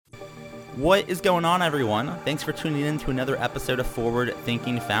What is going on, everyone? Thanks for tuning in to another episode of Forward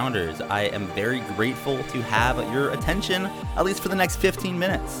Thinking Founders. I am very grateful to have your attention, at least for the next 15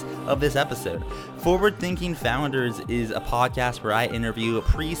 minutes of this episode. Forward Thinking Founders is a podcast where I interview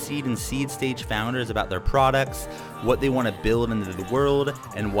pre-seed and seed stage founders about their products, what they want to build into the world,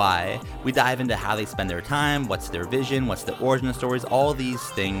 and why. We dive into how they spend their time, what's their vision, what's the origin stories, all these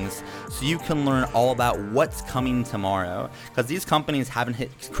things, so you can learn all about what's coming tomorrow. Because these companies haven't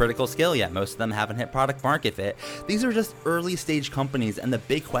hit critical scale yet. Most of them haven't hit product market fit. These are just early stage companies, and the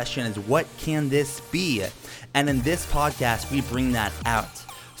big question is, what can this be? And in this podcast, we bring that out.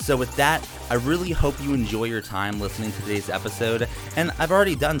 So with that, I really hope you enjoy your time listening to today's episode. And I've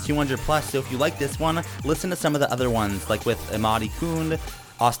already done 200 plus, so if you like this one, listen to some of the other ones, like with Imadi Kund,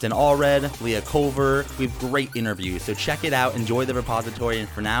 Austin Allred, Leah Culver. We have great interviews, so check it out, enjoy the repository, and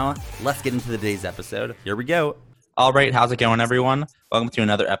for now, let's get into today's episode. Here we go. All right, how's it going, everyone? Welcome to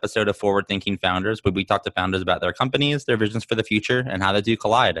another episode of Forward Thinking Founders, where we talk to founders about their companies, their visions for the future, and how the two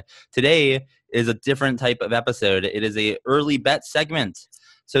collide. Today is a different type of episode. It is a early bet segment.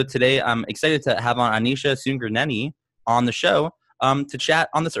 So today I'm excited to have on Anisha Sunkerneni on the show to chat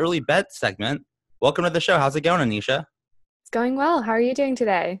on this early bet segment. Welcome to the show. How's it going, Anisha? It's going well. How are you doing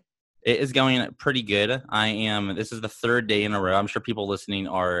today? It is going pretty good. This is the third day in a row. I'm sure people listening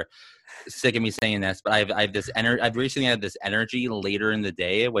are sick of me saying this, but I've recently had this energy later in the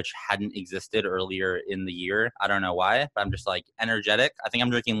day, which hadn't existed earlier in the year. I don't know why, but I'm just like energetic. I think I'm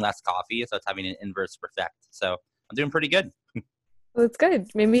drinking less coffee, so it's having an inverse effect. So I'm doing pretty good. Well, it's good.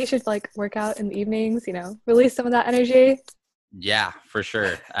 Maybe you should work out in the evenings, release some of that energy. Yeah, for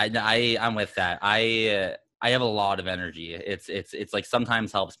sure. I'm with that. I have a lot of energy. It's like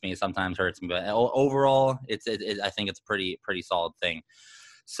sometimes helps me, sometimes hurts me, but overall, I think it's a pretty solid thing.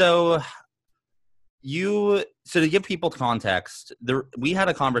 So to give people context, we had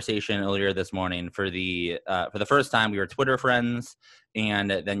a conversation earlier this morning for the first time. We were Twitter friends,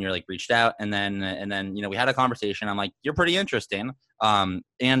 and then you're reached out, and then we had a conversation. I'm like, you're pretty interesting,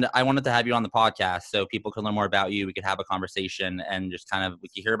 and I wanted to have you on the podcast so people could learn more about you. We could have a conversation and just we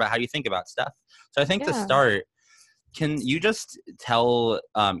could hear about how you think about stuff. So I think to start, can you just tell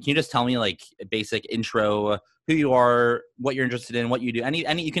me a basic intro, who you are, what you're interested in, what you do?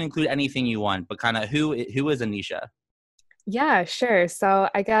 Any you can include anything you want, but kind of who is Anisha? Yeah, sure. So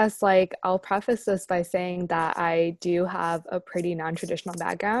I guess I'll preface this by saying that I do have a pretty non-traditional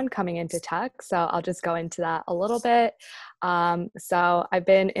background coming into tech. So I'll just go into that a little bit. So I've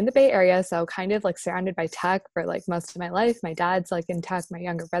been in the Bay Area, so kind of surrounded by tech for most of my life. My dad's in tech, my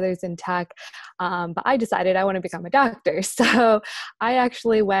younger brother's in tech. But I decided I want to become a doctor. So I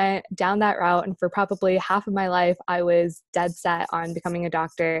actually went down that route. And for probably half of my life, I was dead set on becoming a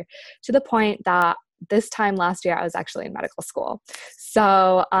doctor, to the point that this time last year, I was actually in medical school.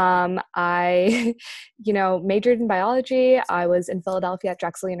 So I, majored in biology. I was in Philadelphia at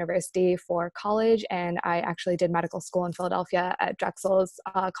Drexel University for college, and I actually did medical school in Philadelphia at Drexel's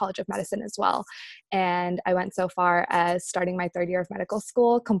College of Medicine as well. And I went so far as starting my third year of medical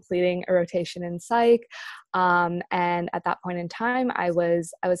school, completing a rotation in psych. And at that point in time, I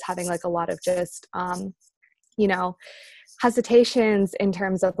was having a lot of just, hesitations in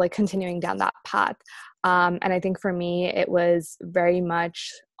terms of like continuing down that path. And I think for me, it was very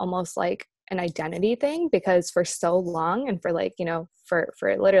much almost like an identity thing, because for so long and for like,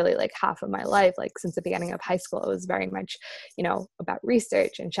 for literally like half of my life, like since the beginning of high school, it was very much, about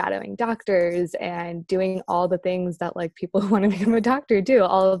research and shadowing doctors and doing all the things that like people who want to become a doctor do,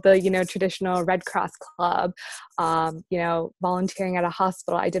 all of the, traditional Red Cross Club, volunteering at a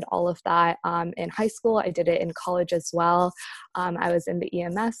hospital. I did all of that in high school. I did it in college as well. I was in the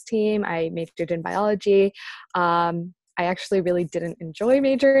EMS team. I majored in biology. I actually really didn't enjoy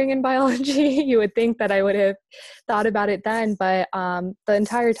majoring in biology. You would think that I would have thought about it then, but the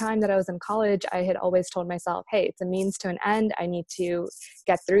entire time that I was in college, I had always told myself, hey, it's a means to an end. I need to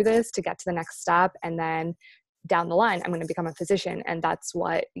get through this to get to the next step. And then down the line, I'm going to become a physician. And that's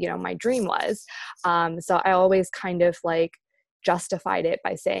what, my dream was. So I always kind of like justified it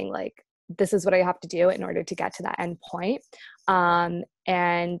by saying like, this is what I have to do in order to get to that end point.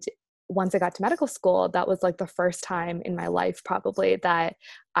 And once I got to medical school, that was like the first time in my life probably that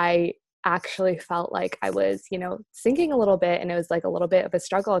I actually felt like I was, sinking a little bit, and it was like a little bit of a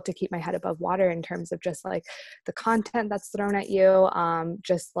struggle to keep my head above water in terms of just like the content that's thrown at you,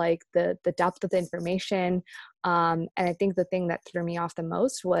 just like the depth of the information. And I think the thing that threw me off the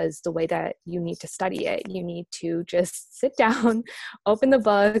most was the way that you need to study it. You need to just sit down, open the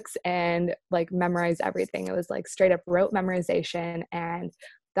books, and like memorize everything. It was like straight up rote memorization. And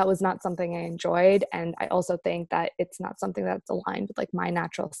that was not something I enjoyed. And I also think that it's not something that's aligned with like my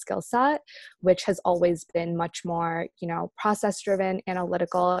natural skill set, which has always been much more, process driven,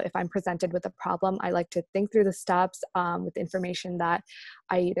 analytical. If I'm presented with a problem, I like to think through the steps with information that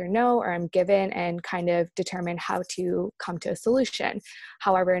I either know or I'm given, and kind of determine how to come to a solution.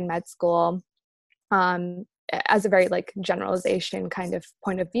 However, in med school, um, as a very like generalization kind of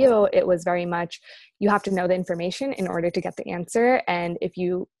point of view, it was very much, you have to know the information in order to get the answer. And it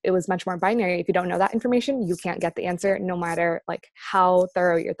was much more binary. If you don't know that information, you can't get the answer, no matter like how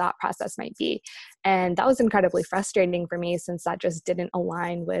thorough your thought process might be. And that was incredibly frustrating for me, since that just didn't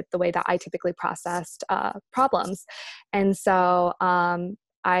align with the way that I typically processed problems. And so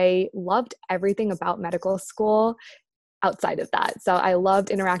I loved everything about medical school outside of that. So I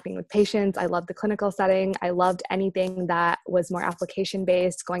loved interacting with patients. I loved the clinical setting. I loved anything that was more application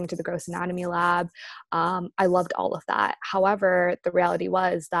based, going into the gross anatomy lab. I loved all of that. However, the reality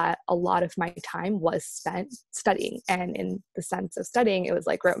was that a lot of my time was spent studying. And in the sense of studying, it was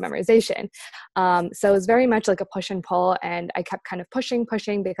like rote memorization. So it was very much like a push and pull. And I kept kind of pushing,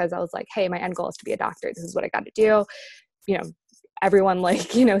 because I was like, hey, my end goal is to be a doctor. This is what I got to do. Everyone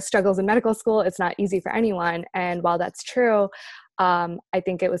struggles in medical school. It's not easy for anyone. And while that's true, I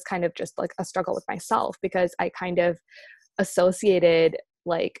think it was kind of just like a struggle with myself, because I kind of associated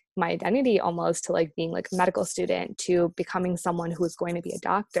like my identity almost to like being like a medical student to becoming someone who was going to be a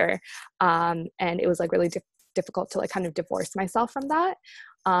doctor. And it was like really difficult to like kind of divorce myself from that.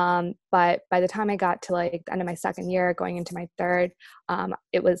 But by the time I got to like the end of my second year, going into my third,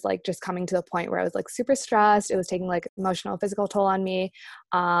 it was like just coming to the point where I was like super stressed. It was taking like emotional, physical toll on me.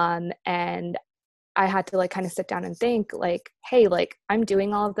 And I had to like kind of sit down and think like, hey, like I'm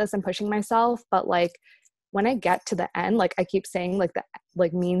doing all of this and pushing myself, but like when I get to the end, like I keep saying like the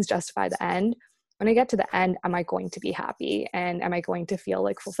like means justify the end. When I get to the end, am I going to be happy? And am I going to feel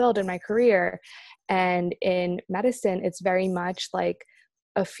like fulfilled in my career? And in medicine, it's very much like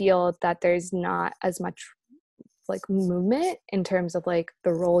a field that there's not as much like movement in terms of like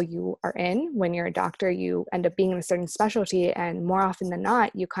the role you are in. When you're a doctor, you end up being in a certain specialty, and more often than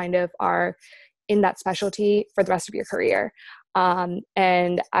not, you kind of are in that specialty for the rest of your career.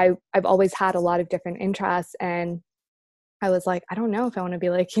 And I've always had a lot of different interests, and I was like, I don't know if I want to be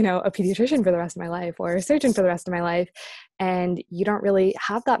like, a pediatrician for the rest of my life or a surgeon for the rest of my life. And you don't really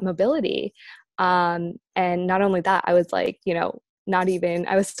have that mobility. And not only that, I was like,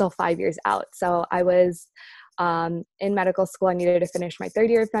 I was still 5 years out. So I was in medical school. I needed to finish my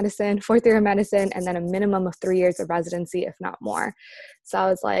third year of medicine, fourth year of medicine, and then a minimum of 3 years of residency, if not more. So I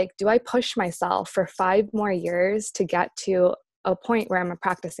was like, do I push myself for 5 more years to get to a point where I'm a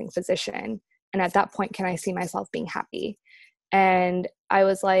practicing physician? And at that point, can I see myself being happy? And I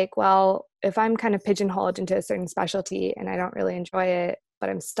was like, well, if I'm kind of pigeonholed into a certain specialty and I don't really enjoy it, but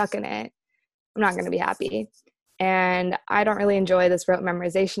I'm stuck in it, I'm not going to be happy. And I don't really enjoy this rote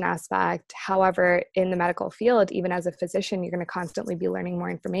memorization aspect. However, in the medical field, even as a physician, you're going to constantly be learning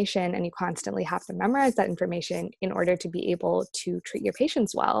more information, and you constantly have to memorize that information in order to be able to treat your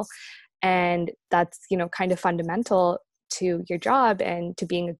patients well. And that's, kind of fundamental to your job and to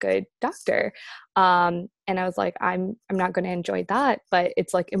being a good doctor. And I was like, I'm not going to enjoy that, but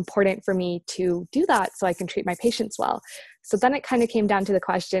it's like important for me to do that so I can treat my patients well. So then it kind of came down to the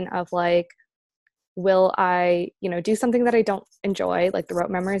question of like, will I, do something that I don't enjoy, like the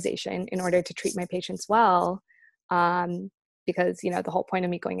rote memorization, in order to treat my patients well? Because, the whole point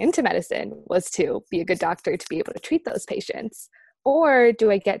of me going into medicine was to be a good doctor, to be able to treat those patients. Or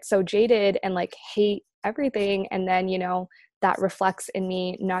do I get so jaded and like hate everything, and then, that reflects in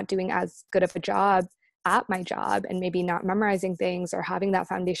me not doing as good of a job at my job, and maybe not memorizing things or having that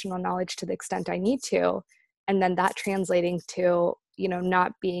foundational knowledge to the extent I need to, and then that translating to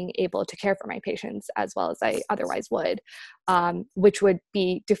not being able to care for my patients as well as I otherwise would, which would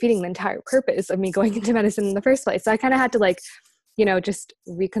be defeating the entire purpose of me going into medicine in the first place. So I kind of had to like, just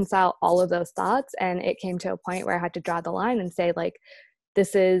reconcile all of those thoughts. And it came to a point where I had to draw the line and say like,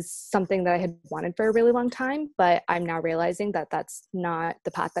 this is something that I had wanted for a really long time, but I'm now realizing that that's not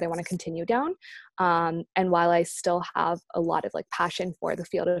the path that I want to continue down. And while I still have a lot of like passion for the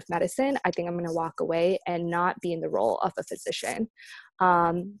field of medicine, I think I'm going to walk away and not be in the role of a physician.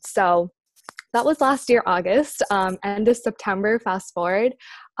 So that was last year, August, end of September, fast forward.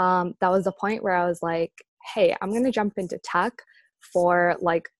 That was a point where I was like, hey, I'm going to jump into tech for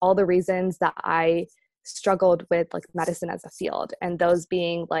like all the reasons that I struggled with like medicine as a field, and those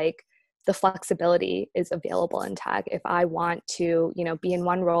being like the flexibility is available in tech. If I want to, be in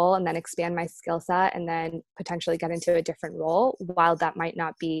one role and then expand my skill set and then potentially get into a different role, while that might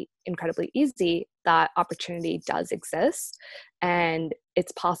not be incredibly easy, that opportunity does exist. And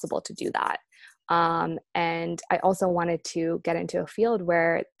it's possible to do that. And I also wanted to get into a field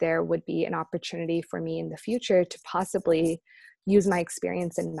where there would be an opportunity for me in the future to possibly use my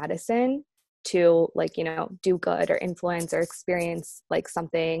experience in medicine to like, you know, do good or influence or experience like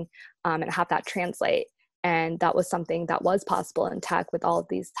something, and have that translate. And that was something that was possible in tech with all of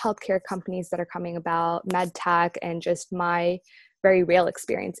these healthcare companies that are coming about, med tech, and just my very real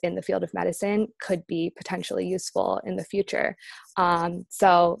experience in the field of medicine could be potentially useful in the future.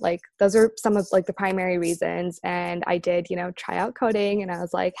 So like those are some of like the primary reasons. And I did, you know, try out coding, and I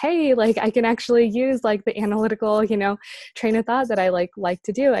was like, hey, like I can actually use like the analytical, you know, train of thought that I like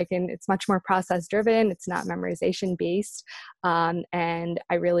to do. It's much more process driven. It's not memorization based. And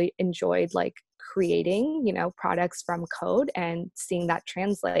I really enjoyed like creating, you know, products from code and seeing that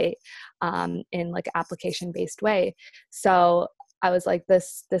translate in like application based way. So I was like,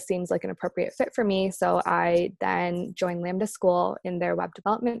 this seems like an appropriate fit for me. So I then joined Lambda School in their web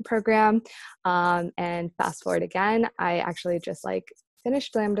development program. And fast forward again, I actually just like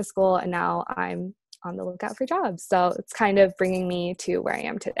finished Lambda School, and now I'm on the lookout for jobs. So it's kind of bringing me to where I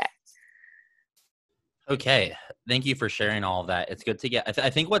am today. Okay. Thank you for sharing all of that. It's good to get,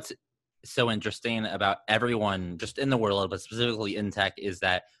 I think what's so interesting about everyone just in the world, but specifically in tech, is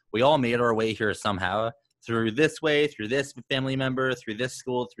that we all made our way here somehow, through this way, through this family member, through this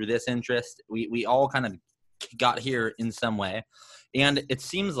school, through this interest. We all kind of got here in some way. And it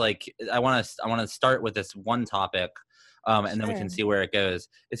seems like I want to start with this one topic, and then we can see where it goes.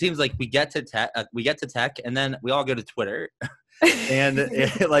 It seems like we get to tech, and then we all go to Twitter. And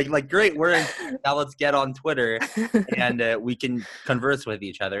like great, we're in, now let's get on Twitter, and we can converse with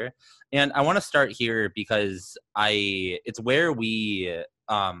each other. And I want to start here because it's where we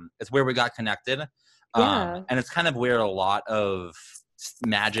got connected. Yeah. And it's kind of where a lot of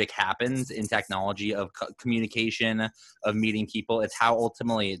magic happens in technology, of communication, of meeting people. It's how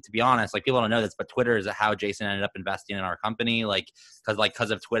ultimately, to be honest, like people don't know this, but Twitter is how Jason ended up investing in our company.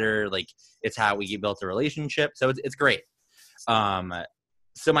 Because of Twitter, like it's how we built a relationship. So it's great.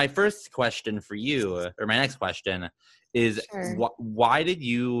 So my first question for you, or my next question, is why did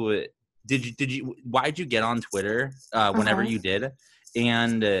you get on Twitter whenever you did,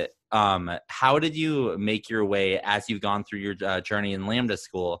 and how did you make your way as you've gone through your journey in Lambda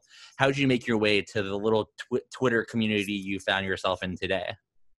School? How did you make your way to the little Twitter community you found yourself in today?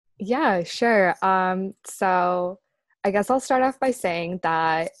 Yeah, sure. So I guess I'll start off by saying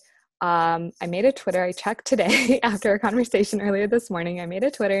that I made a Twitter. I checked today after a conversation earlier this morning. I made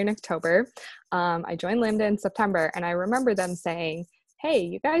a Twitter in October. I joined Lambda in September, and I remember them saying, hey,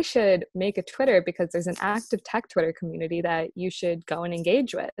 you guys should make a Twitter because there's an active tech Twitter community that you should go and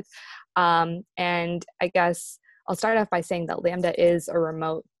engage with. And I guess I'll start off by saying that Lambda is a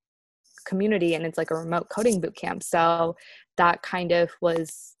remote community, and it's like a remote coding boot camp. So that kind of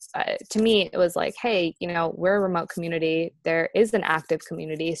was, to me, it was like, hey, you know, we're a remote community. There is an active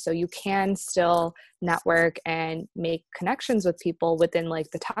community, so you can still network and make connections with people within like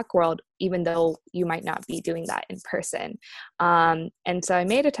the tech world, even though you might not be doing that in person. And so I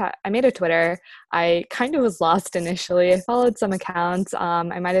made a Twitter. I kind of was lost initially. I followed some accounts.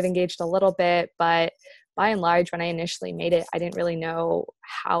 I might have engaged a little bit, but by and large, when I initially made it, I didn't really know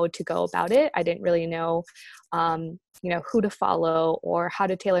how to go about it. I didn't really know, who to follow or how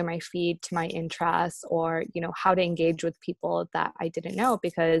to tailor my feed to my interests, or, you know, how to engage with people that I didn't know,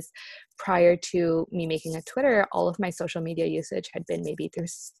 because prior to me making a Twitter, all of my social media usage had been maybe through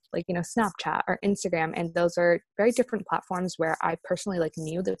Snapchat or Instagram. And those are very different platforms where I personally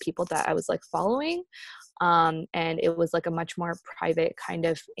knew the people that I was following. And it was a much more private kind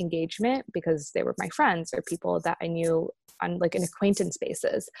of engagement because they were my friends or people that I knew on an acquaintance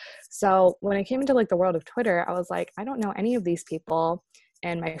basis. So when I came into the world of Twitter, I was like, I don't know any of these people,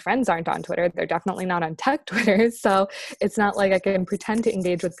 and my friends aren't on Twitter. They're definitely not on tech Twitter. So it's not like I can pretend to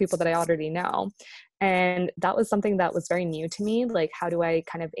engage with people that I already know. And that was something that was very new to me. How do I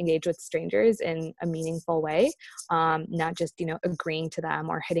kind of engage with strangers in a meaningful way? Not just, agreeing to them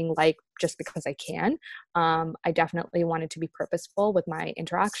or hitting like just because I can. I definitely wanted to be purposeful with my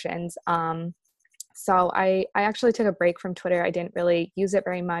interactions. So I actually took a break from Twitter. I didn't really use it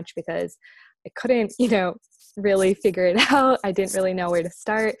very much because I couldn't, really figure it out. I didn't really know where to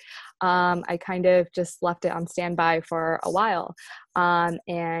start. I kind of just left it on standby for a while.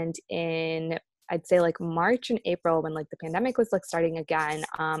 And in I'd say March and April, when the pandemic was starting again,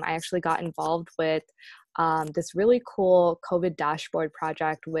 I actually got involved with this really cool COVID dashboard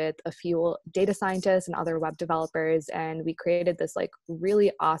project with a few data scientists and other web developers. And we created this like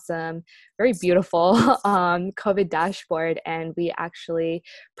really awesome, very beautiful COVID dashboard. And we actually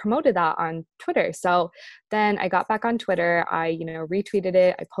promoted that on Twitter. So then I got back on Twitter, I, retweeted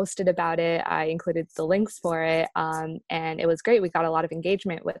it, I posted about it, I included the links for it. And it was great. We got a lot of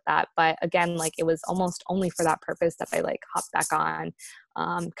engagement with that. But again, like it was almost only for that purpose that I like hopped back on,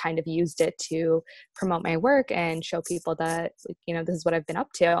 kind of used it to promote my work and show people that, this is what I've been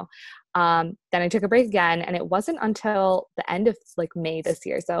up to. Then I took a break again, and it wasn't until the end of like May this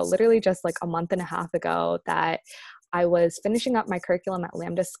year. So literally just like a month and a half ago that I was finishing up my curriculum at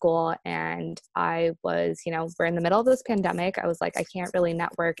Lambda School, and I was, we're in the middle of this pandemic. I was like, I can't really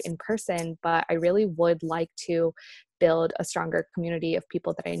network in person, but I really would like to build a stronger community of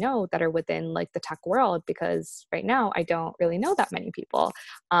people that I know that are within like the tech world, because right now I don't really know that many people,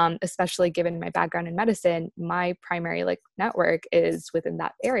 especially given my background in medicine. My primary like network is within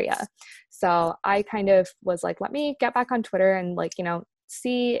that area. So I kind of was like, let me get back on Twitter and like,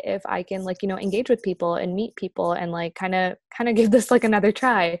 see if I can like, engage with people and meet people and like kind of give this like another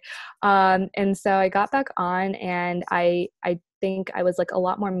try. And so I got back on, and I think I was like a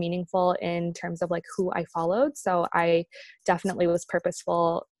lot more meaningful in terms of like who I followed. So I definitely was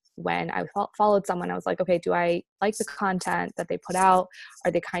purposeful when I followed someone. I was like, okay, do I like the content that they put out?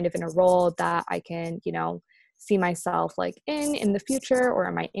 Are they kind of in a role that I can, see myself like in the future, or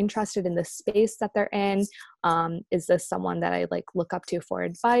am I interested in the space that they're in? Is this someone that I like look up to for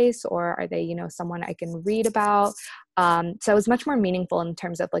advice, or are they, someone I can read about? So it was much more meaningful in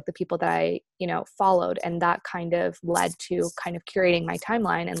terms of like the people that I, followed. And that kind of led to kind of curating my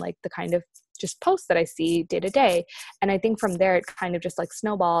timeline and like the kind of just posts that I see day to day. And I think from there, it kind of just like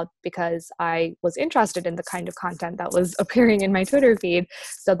snowballed, because I was interested in the kind of content that was appearing in my Twitter feed.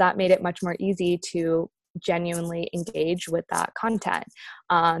 So that made it much more easy to genuinely engage with that content.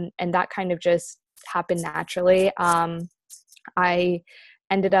 And that kind of just happened naturally. I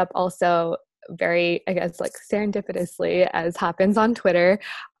ended up also very, I guess, like serendipitously, as happens on Twitter,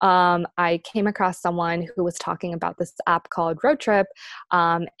 I came across someone who was talking about this app called Road Trip.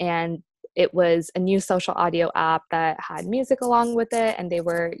 And it was a new social audio app that had music along with it. And they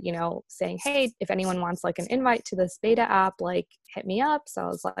were, saying, hey, if anyone wants like an invite to this beta app, like hit me up. So I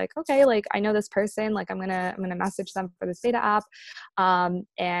was like, okay, like I know this person, like I'm gonna message them for this beta app.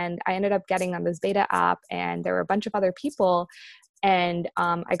 And I ended up getting on this beta app, and there were a bunch of other people. And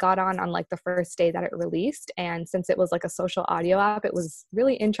I got on like the first day that it released. And since it was like a social audio app, it was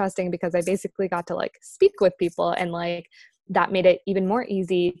really interesting because I basically got to like speak with people, and like that made it even more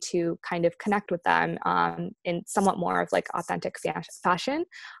easy to kind of connect with them in somewhat more of like authentic fashion.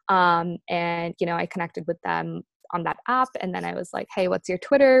 And, I connected with them on that app. And then I was like, hey, what's your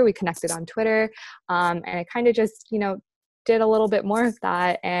Twitter? We connected on Twitter. And I kind of just, did a little bit more of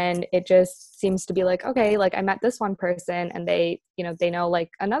that. And it just seems to be like, okay, like I met this one person, and they know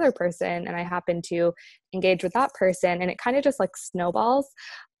like another person, and I happen to engage with that person, and it kind of just like snowballs.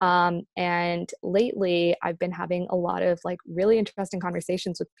 And lately I've been having a lot of like really interesting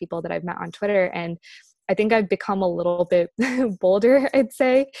conversations with people that I've met on Twitter. And I think I've become a little bit bolder, I'd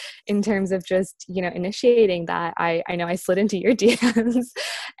say, in terms of just, initiating that. I know I slid into your DMs,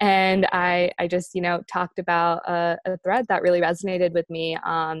 and I just, talked about a thread that really resonated with me.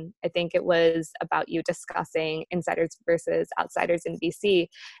 I think it was about you discussing insiders versus outsiders in VC.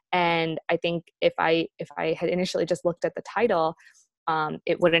 And I think if I had initially just looked at the title,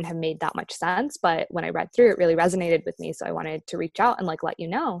 it wouldn't have made that much sense. But when I read through, it really resonated with me. So I wanted to reach out and like let you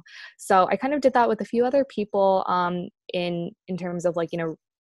know. So I kind of did that with a few other people in terms of like,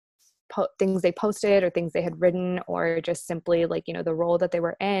 things they posted or things they had written, or just simply like, the role that they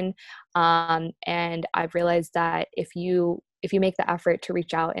were in. And I've realized that if you make the effort to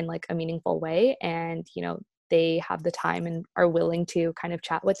reach out in like a meaningful way, and, they have the time and are willing to kind of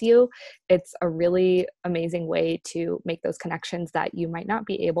chat with you, it's a really amazing way to make those connections that you might not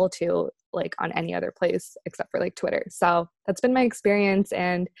be able to like on any other place except for like Twitter. So that's been my experience,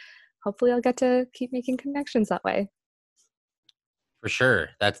 and hopefully I'll get to keep making connections that way. For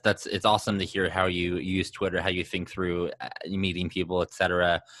sure. That's it's awesome to hear how you use Twitter, how you think through meeting people,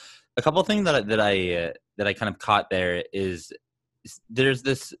 etc. A couple of things that I kind of caught there is there's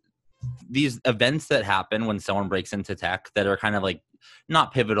these events that happen when someone breaks into tech that are kind of like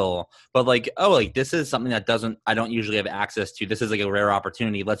not pivotal, but like, oh, like this is something that I don't usually have access to. This is like a rare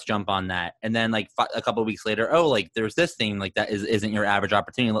opportunity. Let's jump on that. And then like a couple of weeks later, oh, like there's this thing like that isn't your average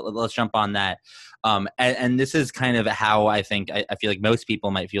opportunity. Let's jump on that. And this is kind of how I think, I feel like most people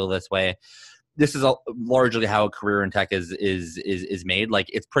might feel this way. this is largely how a career in tech is made. Like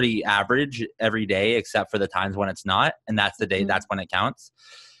it's pretty average every day, except for the times when it's not, and that's the day. That's when it counts.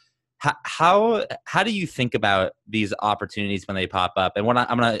 How do you think about these opportunities when they pop up? And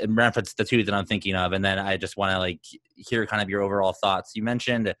I'm going to reference the two that I'm thinking of, and then I just want to like hear kind of your overall thoughts. You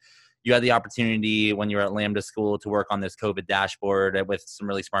mentioned you had the opportunity when you were at Lambda School to work on this COVID dashboard with some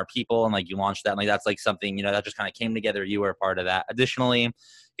really smart people, and like you launched that. And like that's like something, you know, that just kind of came together. You were a part of that. Additionally, you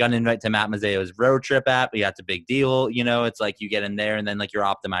got an invite to Matt Mazzeo's road trip app. Yeah, it's a big deal. You know, it's like you get in there and then like you're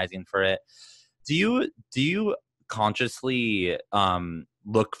optimizing for it. Do you consciously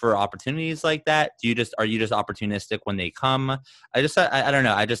look for opportunities like that? Are you just opportunistic when they come? I don't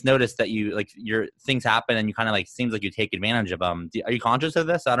know. I just noticed that you like your things happen and you kind of like seems like you take advantage of them. Are you conscious of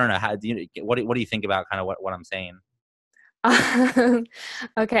this? I don't know. How do you what do you think about kind of what I'm saying?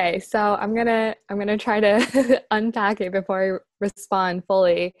 Okay, so I'm gonna try to unpack it before I respond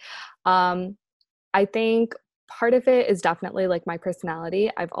fully. I think part of it is definitely like my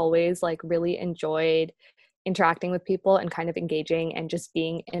personality. I've always like really enjoyed interacting with people and kind of engaging and just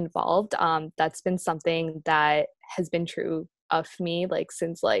being involved. That's been something that has been true of me like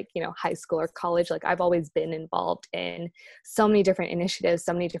since like, you know, high school or college. Like I've always been involved in so many different initiatives,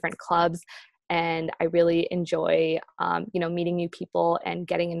 so many different clubs. And I really enjoy, you know, meeting new people and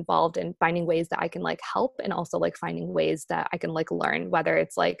getting involved and finding ways that I can like help, and also like finding ways that I can like learn, whether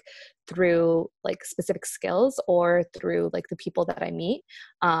it's like through like specific skills or through like the people that I meet.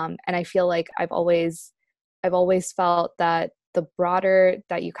 And I feel like I've always felt that the broader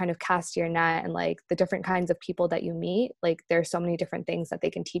that you kind of cast your net and like the different kinds of people that you meet, like there's so many different things that they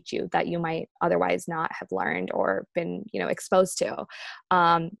can teach you that you might otherwise not have learned or been, you know, exposed to.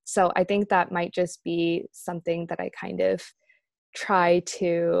 So I think that might just be something that I kind of try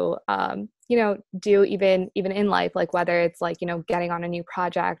to, you know, do even in life, like whether it's like, you know, getting on a new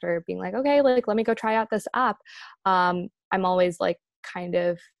project or being like, okay, like let me go try out this app. I'm always like kind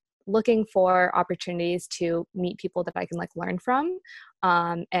of looking for opportunities to meet people that I can like learn from,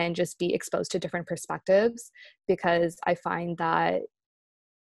 and just be exposed to different perspectives, because I find that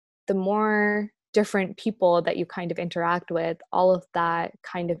the more different people that you kind of interact with, all of that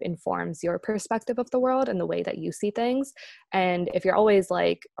kind of informs your perspective of the world and the way that you see things. And if you're always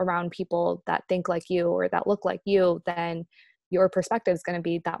like around people that think like you or that look like you, then your perspective is going to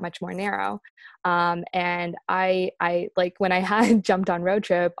be that much more narrow. And I like when I had jumped on road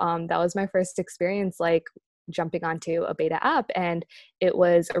trip, that was my first experience like jumping onto a beta app, and it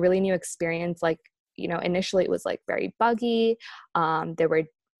was a really new experience. Like, you know, initially it was like very buggy. There were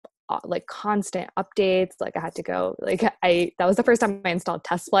like constant updates. Like I had to go, like that was the first time I installed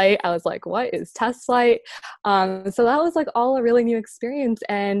Test Flight. I was like, what is Test Flight? So that was like all a really new experience.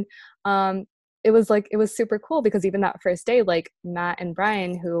 And it was super cool, because even that first day, like Matt and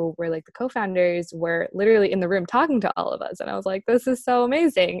Brian, who were like the co-founders, were literally in the room talking to all of us. And I was like, this is so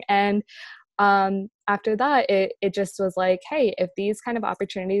amazing. And after that, it just was like, hey, if these kind of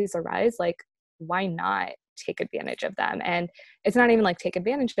opportunities arise, like why not take advantage of them? And it's not even like take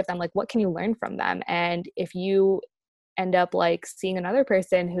advantage of them, like what can you learn from them? And if you end up like seeing another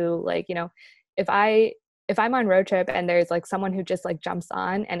person who, like, you know, if I'm on road trip and there's like someone who just like jumps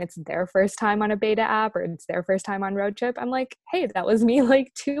on and it's their first time on a beta app or it's their first time on road trip, I'm like, hey, that was me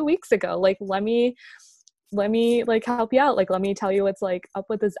like 2 weeks ago. Like let me like help you out. Like let me tell you what's like up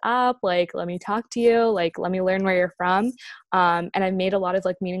with this app. Like let me talk to you. Like let me learn where you're from. And I've made a lot of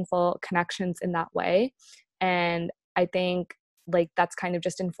like meaningful connections in that way. And I think like that's kind of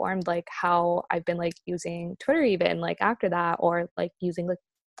just informed like how I've been like using Twitter even like after that, or like using like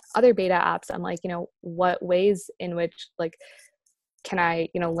other beta apps. I'm like, you know, what ways in which like can I,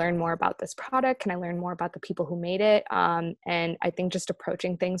 you know, learn more about this product? Can I learn more about the people who made it? And I think just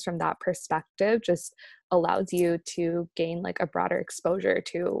approaching things from that perspective just allows you to gain like a broader exposure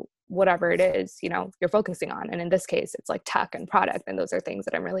to whatever it is, you know, you're focusing on. And in this case, it's like tech and product. And those are things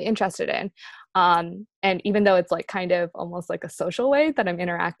that I'm really interested in. And even though it's like kind of almost like a social way that I'm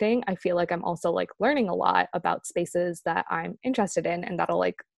interacting, I feel like I'm also like learning a lot about spaces that I'm interested in, and that'll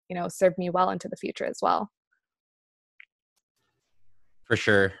like, you know, serve me well into the future as well. For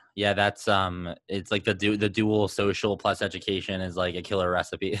sure. Yeah, that's it's like the dual social plus education is like a killer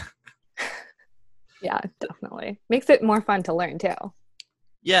recipe. Yeah, definitely. Makes it more fun to learn too.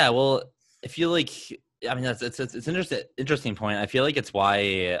 Yeah, well, I feel like I mean that's it's an interesting point. I feel like it's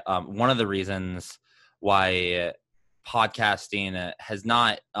why one of the reasons why podcasting has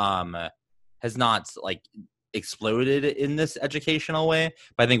not like exploded in this educational way.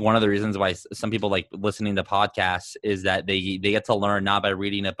 But I think one of the reasons why some people like listening to podcasts is that they get to learn not by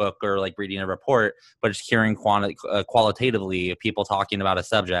reading a book or like reading a report, but just hearing qualitatively people talking about a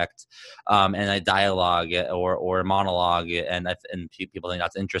subject, and a dialogue or a monologue, and people think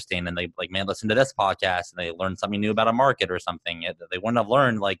that's interesting, and they like, man, listen to this podcast, and they learn something new about a market or something that they wouldn't have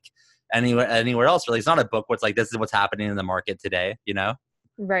learned like anywhere else. Really, it's not a book where it's like, this is what's happening in the market today, you know?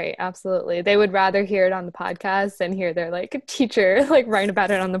 Right, absolutely. They would rather hear it on the podcast than hear their like teacher like write about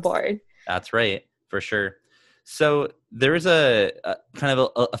it on the board. That's right, for sure. So there's a kind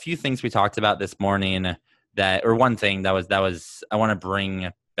of a few things we talked about this morning or one thing that was I want to bring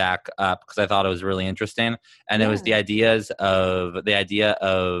back up because I thought it was really interesting, and it was the idea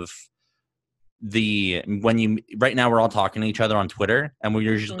of right now we're all talking to each other on Twitter, and we're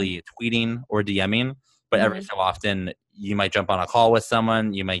usually tweeting or DMing, but every so often you might jump on a call with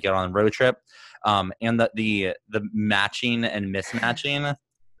someone, you might get on a road trip, and the matching and mismatching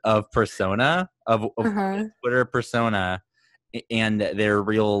of persona of Twitter persona and their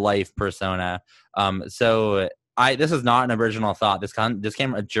real life persona. So this is not an original thought. This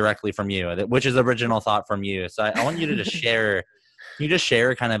came directly from you, which is original thought from you. So I want you to just share. Can you just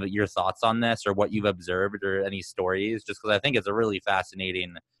share kind of your thoughts on this, or what you've observed, or any stories? Just because I think it's a really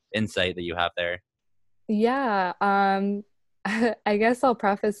fascinating insight that you have there. Yeah, I guess I'll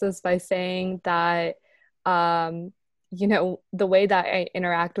preface this by saying that, the way that I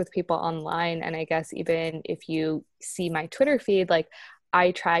interact with people online, and I guess even if you see my Twitter feed, like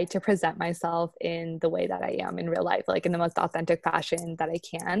I try to present myself in the way that I am in real life, like in the most authentic fashion that I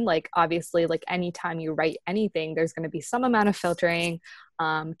can. Like, obviously, like anytime you write anything, there's going to be some amount of filtering.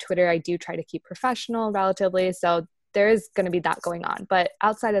 Twitter, I do try to keep professional relatively. So there is going to be that going on. But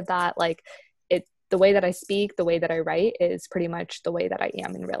outside of that, like, the way that I speak, the way that I write is pretty much the way that I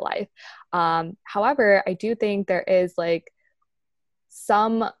am in real life. However, I do think there is like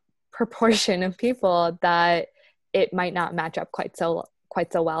some proportion of people that it might not match up quite so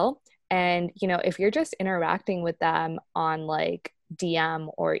well. And, if you're just interacting with them on like DM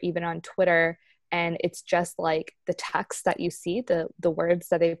or even on Twitter, and it's just like the text that you see, the words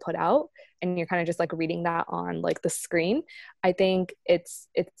that they put out, and you're kind of just like reading that on like the screen, I think it's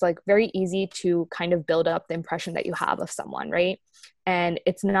like very easy to kind of build up the impression that you have of someone, right? And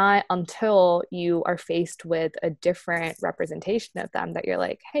it's not until you are faced with a different representation of them that you're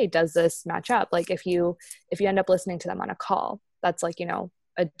like, hey, does this match up? Like if you end up listening to them on a call, that's like,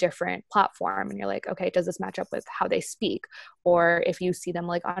 a different platform, and you're like, okay, does this match up with how they speak? Or if you see them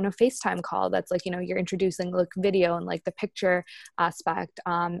like on a FaceTime call, that's like, you're introducing like video and like the picture aspect,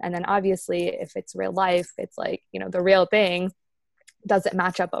 and then obviously if it's real life, it's like, the real thing, does it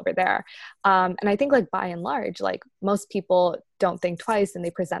match up over there? And I think like by and large, like most people don't think twice and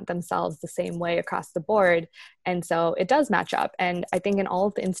they present themselves the same way across the board, and so it does match up. And I think in all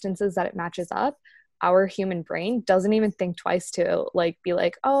of the instances that it matches up, our human brain doesn't even think twice to like be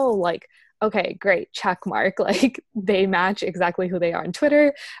like, oh, like, okay, great, check mark. Like they match exactly who they are on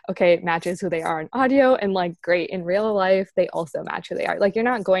Twitter. Okay, it matches who they are on audio. And like, great, in real life, they also match who they are. Like you're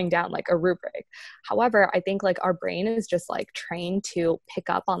not going down like a rubric. However, I think like our brain is just like trained to pick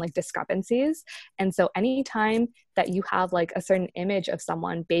up on like discrepancies. And so anytime that you have like a certain image of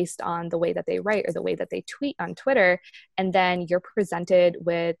someone based on the way that they write or the way that they tweet on Twitter, and then you're presented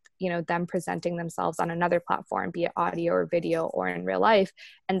with, them presenting themselves on another platform, be it audio or video or in real life,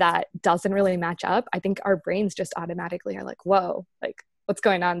 and that doesn't really match up, I think our brains just automatically are like, whoa, like what's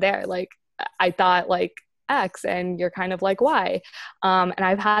going on there? Like I thought like X and you're kind of like Y. And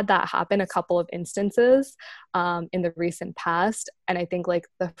I've had that happen a couple of instances in the recent past. And I think like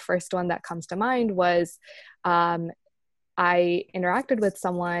the first one that comes to mind was I interacted with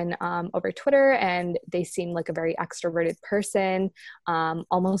someone over Twitter, and they seemed like a very extroverted person,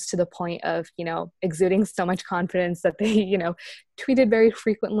 almost to the point of, exuding so much confidence that they, tweeted very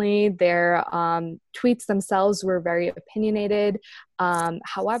frequently. Their tweets themselves were very opinionated.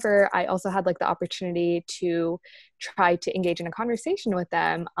 However, I also had like the opportunity to try to engage in a conversation with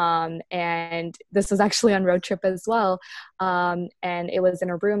them. And this was actually on road trip as well. And it was in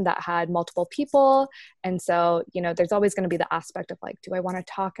a room that had multiple people. And so, there's always going to be the aspect of like, do I want to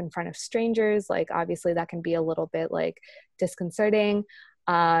talk in front of strangers? Like, obviously that can be a little bit like disconcerting.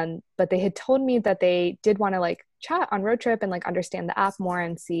 But they had told me that they did want to like chat on road trip and like understand the app more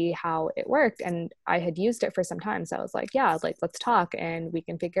and see how it worked. And I had used it for some time. So I was like, yeah, like let's talk and we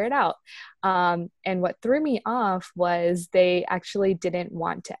can figure it out. And what threw me off was they actually didn't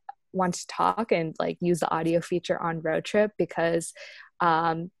want to talk and like use the audio feature on road trip because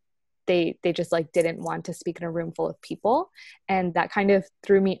they just like didn't want to speak in a room full of people. And that kind of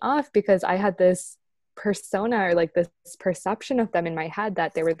threw me off because I had this persona or like this perception of them in my head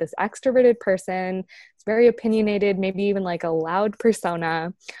that they were this extroverted person, it's very opinionated, maybe even like a loud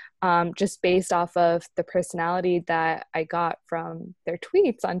persona, just based off of the personality that I got from their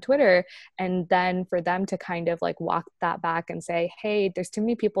tweets on Twitter. And then for them to kind of like walk that back and say, hey, there's too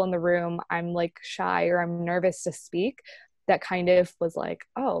many people in the room, I'm like shy or I'm nervous to speak. That kind of was like,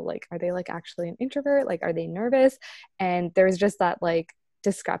 oh, like, are they like actually an introvert? Like, are they nervous? And there's just that like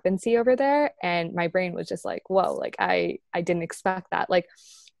discrepancy over there. And my brain was just like, whoa, like I didn't expect that. Like,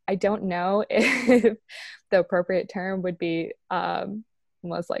 I don't know if the appropriate term would be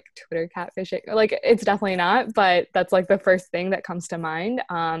almost like Twitter catfishing. Like, it's definitely not, but that's like the first thing that comes to mind.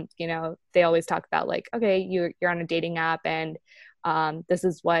 You know, they always talk about like, okay, you're on a dating app and this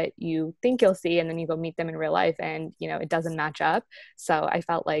is what you think you'll see, and then you go meet them in real life and, you know, it doesn't match up. So I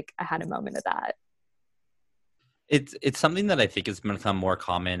felt like I had a moment of that. It's something that I think has become more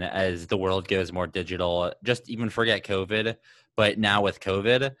common as the world goes more digital. Just even forget COVID, but now with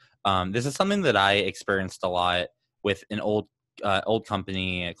COVID, this is something that I experienced a lot with an old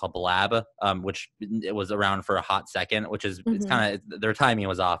company called Blab, which it was around for a hot second, which is it's Mm-hmm. kind of their timing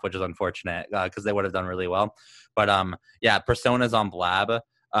was off, which is unfortunate because they would have done really well. But yeah, personas on Blab,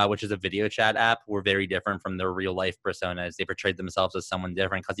 which is a video chat app, were very different from their real life personas. They portrayed themselves as someone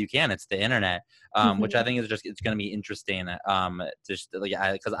different because you can. It's the internet, which I Mm-hmm. think is just it's going to be interesting. Just like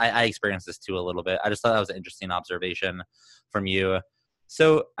because I experienced this too a little bit. I just thought that was an interesting observation from you.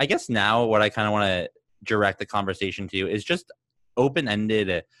 So I guess now what I kind of want to direct the conversation to is just open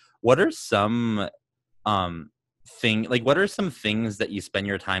ended. What are some what are some things that you spend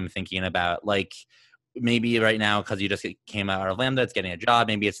your time thinking about, like maybe right now because you just came out of Lambda, it's getting a job,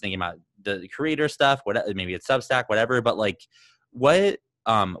 maybe it's thinking about the creator stuff, whatever, maybe it's Substack, whatever, but like what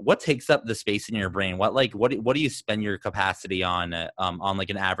takes up the space in your brain, what do you spend your capacity on like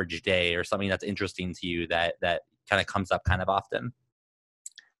an average day, or something that's interesting to you that kind of comes up kind of often?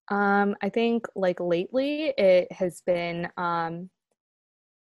 I think like lately it has been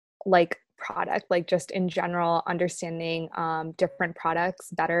like product, like just in general understanding different products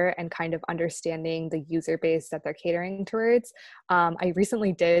better and kind of understanding the user base that they're catering towards. I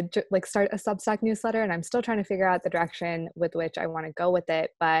recently did like start a Substack newsletter, and I'm still trying to figure out the direction with which I want to go with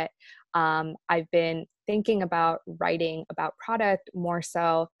it, but I've been thinking about writing about product more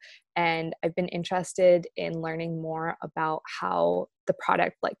so, and I've been interested in learning more about how the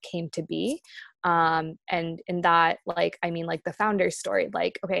product like came to be. And in that, like, I mean, like the founder's story,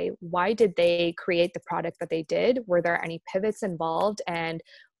 like, okay, why did they create the product that they did? Were there any pivots involved? And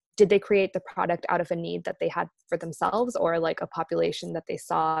did they create the product out of a need that they had for themselves, or like a population that they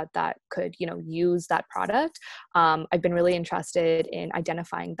saw that could, you know, use that product? I've been really interested in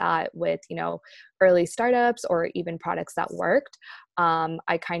identifying that with, you know, early startups or even products that worked.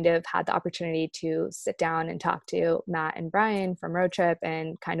 I kind of had the opportunity to sit down and talk to Matt and Brian from Road Trip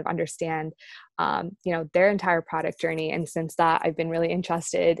and kind of understand, you know, their entire product journey. And since that, I've been really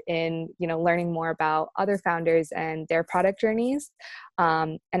interested in, you know, learning more about other founders and their product journeys.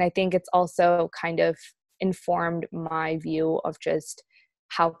 And I think it's also kind of informed my view of just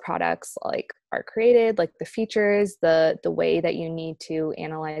how products like are created, like the features, the way that you need to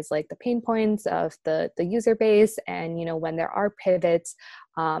analyze like the pain points of the user base, and, you know, when there are pivots,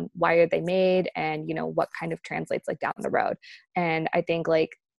 why are they made, and, you know, what kind of translates like down the road. And I think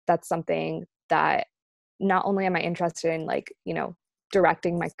like that's something that not only am I interested in, like, you know,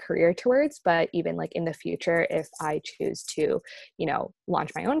 directing my career towards, but even like in the future, if I choose to, you know,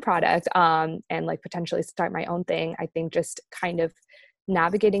 launch my own product, and like potentially start my own thing, I think just kind of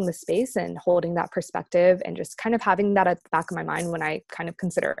navigating the space and holding that perspective and just kind of having that at the back of my mind when I kind of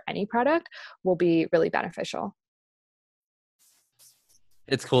consider any product will be really beneficial.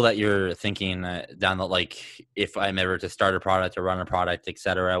 It's cool that you're thinking down the, like, if I'm ever to start a product or run a product, et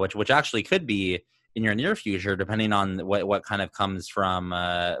cetera, which actually could be in your near future, depending on what kind of comes from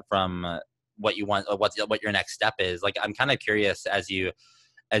what you want, what your next step is. Like, I'm kind of curious as you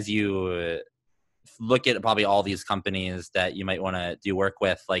look at probably all these companies that you might want to do work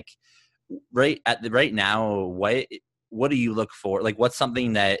with, like right now, what do you look for? Like, what's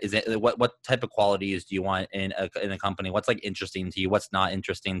something that is it, what type of qualities do you want in a company? What's like interesting to you? What's not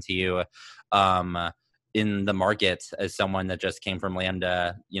interesting to you? Um, in the market, as someone that just came from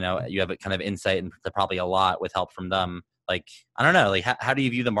Lambda, you know, you have a kind of insight into probably a lot with help from them. Like, I don't know, like how do you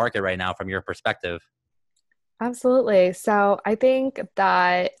view the market right now from your perspective? Absolutely. So I think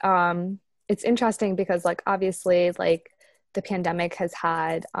that it's interesting because, like, obviously, like the pandemic has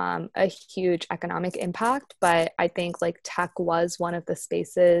had a huge economic impact, but I think like tech was one of the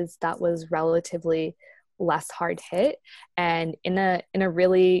spaces that was relatively less hard hit, and in a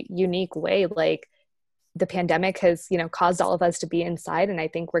really unique way. Like, the pandemic has, caused all of us to be inside. And I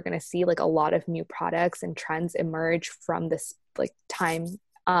think we're going to see like a lot of new products and trends emerge from this like time.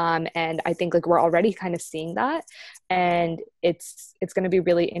 And I think like we're already kind of seeing that. And it's going to be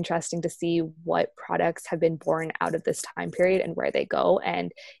really interesting to see what products have been born out of this time period and where they go.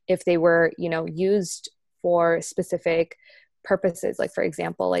 And if they were, used for specific purposes. Like, for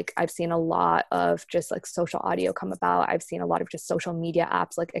example, like I've seen a lot of just like social audio come about. I've seen a lot of just social media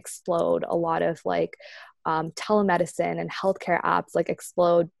apps like explode, a lot of like telemedicine and healthcare apps like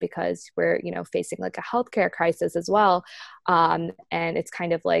explode because we're, facing like a healthcare crisis as well. And it's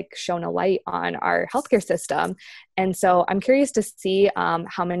kind of like shown a light on our healthcare system. And so I'm curious to see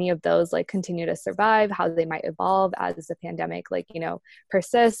how many of those like continue to survive, how they might evolve as the pandemic like,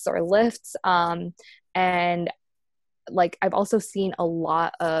 persists or lifts. And like I've also seen a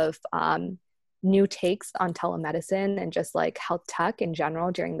lot of new takes on telemedicine and just like health tech in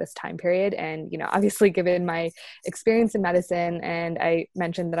general during this time period. And, obviously given my experience in medicine, and I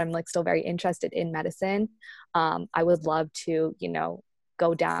mentioned that I'm like still very interested in medicine, I would love to,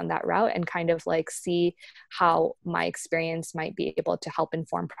 go down that route and kind of like see how my experience might be able to help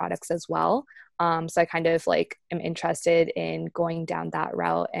inform products as well. So I kind of like am interested in going down that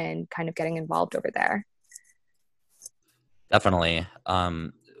route and kind of getting involved over there. Definitely.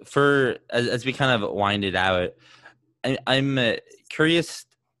 For as we kind of wind it out, I'm curious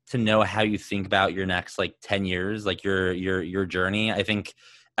to know how you think about your next like 10 years, like your journey. I think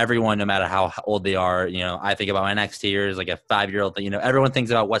everyone, no matter how old they are, I think about my next 2 years, like a 5-year-old, everyone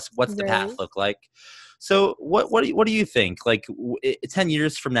thinks about what's the path look like. So what do you think? Like 10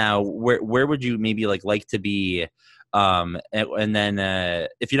 years from now, where would you maybe like to be? And then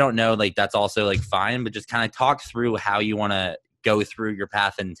if you don't know, like that's also like fine, but just kind of talk through how you want to go through your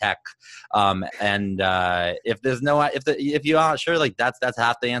path in tech. And if you aren't sure, like that's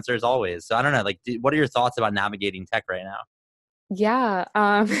half the answer as always. So I don't know, like what are your thoughts about navigating tech right now? Yeah,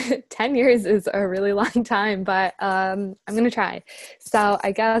 10 years is a really long time, but I'm going to try. So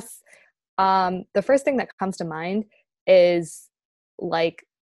I guess the first thing that comes to mind is like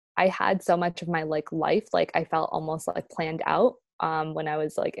I had so much of my like life, like I felt almost like planned out. When I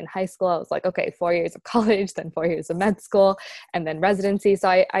was like in high school, I was like, okay, 4 years of college, then 4 years of med school, and then residency. So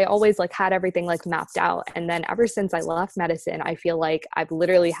I always like had everything like mapped out. And then ever since I left medicine, I feel like I've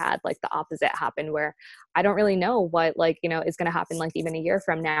literally had like the opposite happen where I don't really know what like, is going to happen like even a year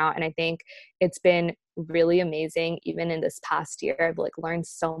from now. And I think it's been really amazing. Even in this past year, I've like learned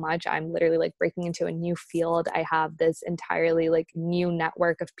so much. I'm literally like breaking into a new field. I have this entirely like new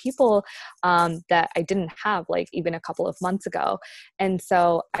network of people that I didn't have like even a couple of months ago. And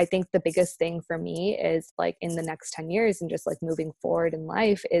so I think the biggest thing for me is like in the next 10 years and just like moving forward in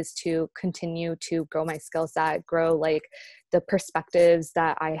life is to continue to grow my skill set, grow like the perspectives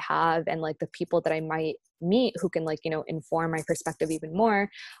that I have and like the people that I might meet who can like, inform my perspective even more.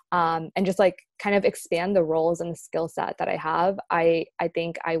 And just like kind of expand the roles and the skill set that I have. I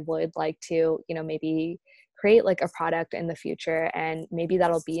think I would like to, maybe create like a product in the future, and maybe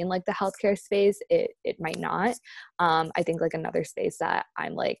that'll be in like the healthcare space. It might not. I think like another space that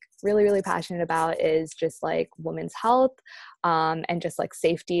I'm like really, really passionate about is just like women's health, and just like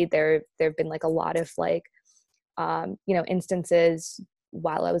safety. There've been like a lot of like, instances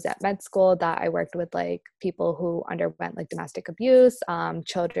while I was at med school that I worked with like people who underwent like domestic abuse,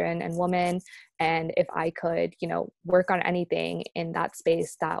 children and women. And if I could, work on anything in that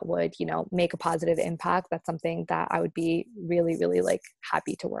space that would, make a positive impact, that's something that I would be really, really like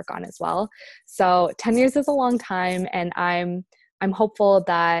happy to work on as well. So 10 years is a long time, and I'm hopeful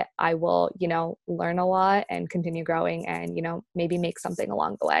that I will, learn a lot and continue growing and, maybe make something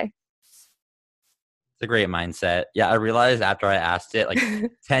along the way. It's a great mindset. Yeah, I realized after I asked it, like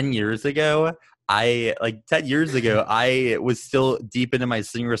 10 years ago, I was still deep into my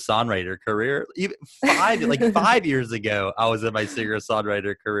singer-songwriter career. Even 5 years ago, I was in my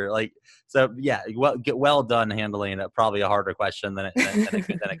singer-songwriter career. Like, so yeah, well done handling it. Probably a harder question than it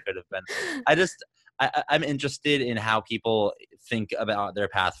could have been. I'm interested in how people think about their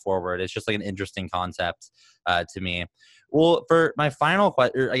path forward. It's just like an interesting concept to me. Well, for my final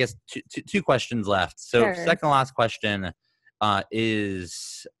question, I guess two questions left. So Sure. second to last question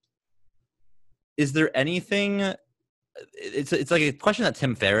is there anything, it's like a question that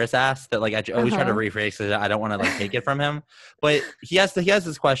Tim Ferriss asked that like I always try to rephrase because I don't want to like take it from him, but he has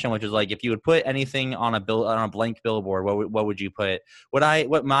this question, which is like, if you would put anything on a blank billboard, what would you put?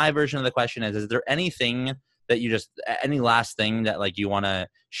 What my version of the question is there anything that any last thing that like you want to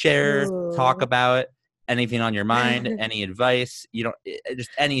share, talk about, anything on your mind, any advice, just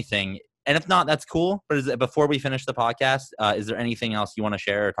anything. And if not, that's cool. But before we finish the podcast, is there anything else you want to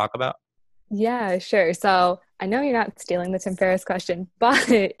share or talk about? Yeah, sure. So I know you're not stealing the Tim Ferriss question, but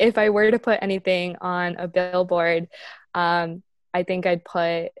if I were to put anything on a billboard, um, I think I'd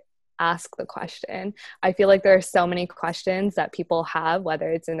put ask the question. I feel like there are so many questions that people have,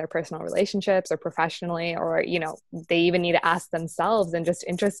 whether it's in their personal relationships or professionally, or, they even need to ask themselves and just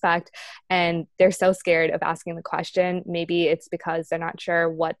introspect. And they're so scared of asking the question. Maybe it's because they're not sure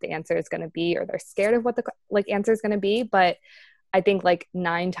what the answer is going to be, or they're scared of what the answer is going to be. But I think like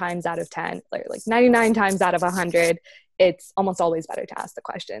 9 times out of 10, like 99 times out of 100, it's almost always better to ask the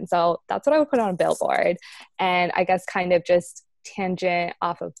question. So that's what I would put on a billboard. And I guess kind of just tangent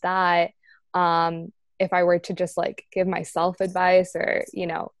off of that, if I were to just like give myself advice, or,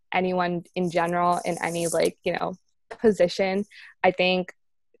 anyone in general in any position, I think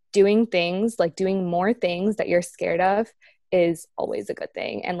doing more things that you're scared of is always a good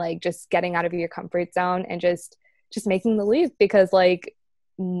thing. And like just getting out of your comfort zone and just making the leap, because like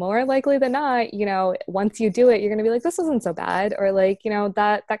more likely than not, once you do it, you're going to be like, this wasn't so bad, or like,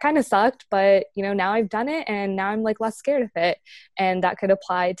 that kind of sucked, but now I've done it and now I'm like less scared of it. And that could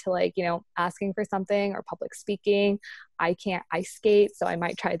apply to like, asking for something or public speaking. I can't ice skate, so I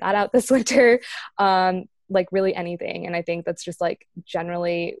might try that out this winter. Like really anything. And I think that's just like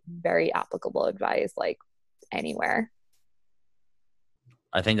generally very applicable advice, like anywhere.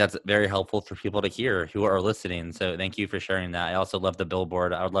 I think that's very helpful for people to hear who are listening. So thank you for sharing that. I also love the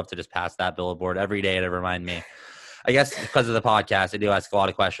billboard. I would love to just pass that billboard every day to remind me. I guess because of the podcast, I do ask a lot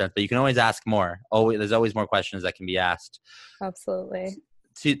of questions, but you can always ask more. There's always more questions that can be asked. Absolutely.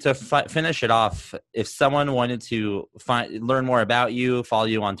 To finish it off, if someone wanted to learn more about you, follow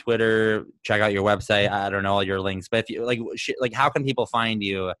you on Twitter, check out your website, I don't know all your links, but if you like how can people find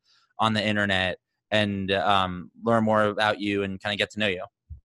you on the internet and learn more about you and kind of get to know you?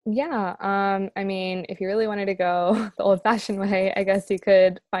 Yeah. I mean, if you really wanted to go the old fashioned way, I guess you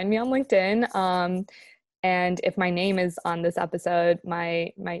could find me on LinkedIn. And if my name is on this episode,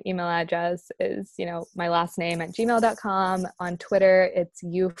 my email address is, my last name at gmail.com. On Twitter, it's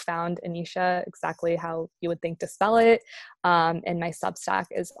you found Anisha, exactly how you would think to spell it. And my Substack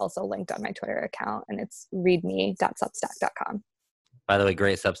is also linked on my Twitter account, and it's readme.substack.com. By the way,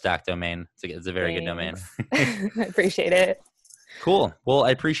 great Substack domain. It's a very good domain. Thanks. I appreciate it. Cool. Well, I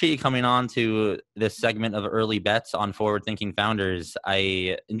appreciate you coming on to this segment of Early Bets on Forward Thinking Founders.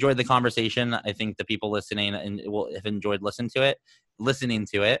 I enjoyed the conversation. I think the people listening will have enjoyed listening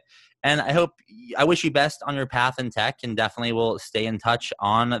to it. And I wish you best on your path in tech, and definitely will stay in touch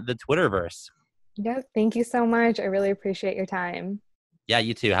on the Twitterverse. Yep. Thank you so much. I really appreciate your time. Yeah,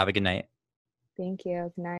 you too. Have a good night. Thank you. Good night.